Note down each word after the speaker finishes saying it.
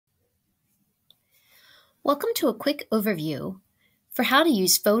Welcome to a quick overview for how to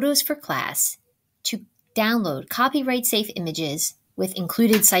use Photos for Class to download copyright-safe images with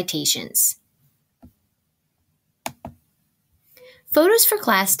included citations.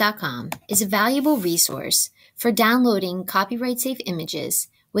 Photosforclass.com is a valuable resource for downloading copyright-safe images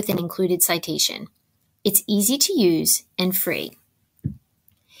with an included citation. It's easy to use and free.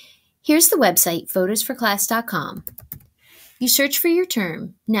 Here's the website, photosforclass.com. You search for your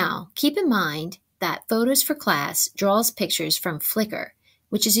term. Now, keep in mind that Photos for Class draws pictures from Flickr,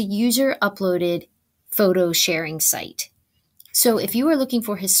 which is a user-uploaded photo sharing site. So if you are looking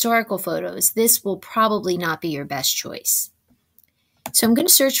for historical photos, this will probably not be your best choice. So I'm going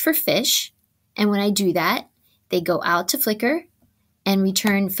to search for fish, and when I do that, they go out to Flickr and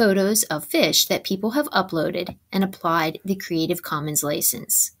return photos of fish that people have uploaded and applied the Creative Commons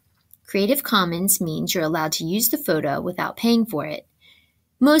license. Creative Commons means you're allowed to use the photo without paying for it,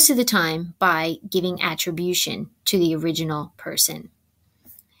 most of the time by giving attribution to the original person.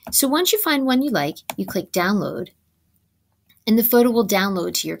 So once you find one you like, you click download, and the photo will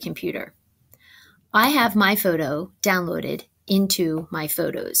download to your computer. I have my photo downloaded into my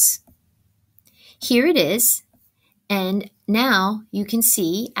photos. Here it is, and now you can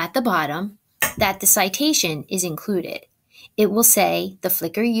see at the bottom that the citation is included. It will say the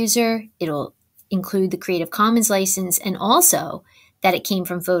Flickr user, it'll include the Creative Commons license, and also that it came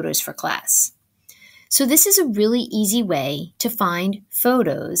from Photos for Class. So this is a really easy way to find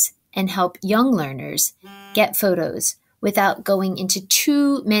photos and help young learners get photos without going into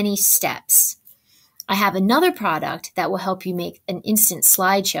too many steps. I have another product that will help you make an instant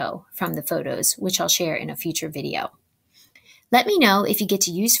slideshow from the photos, which I'll share in a future video. Let me know if you get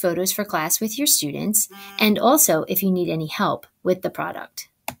to use Photos for Class with your students, and also if you need any help with the product.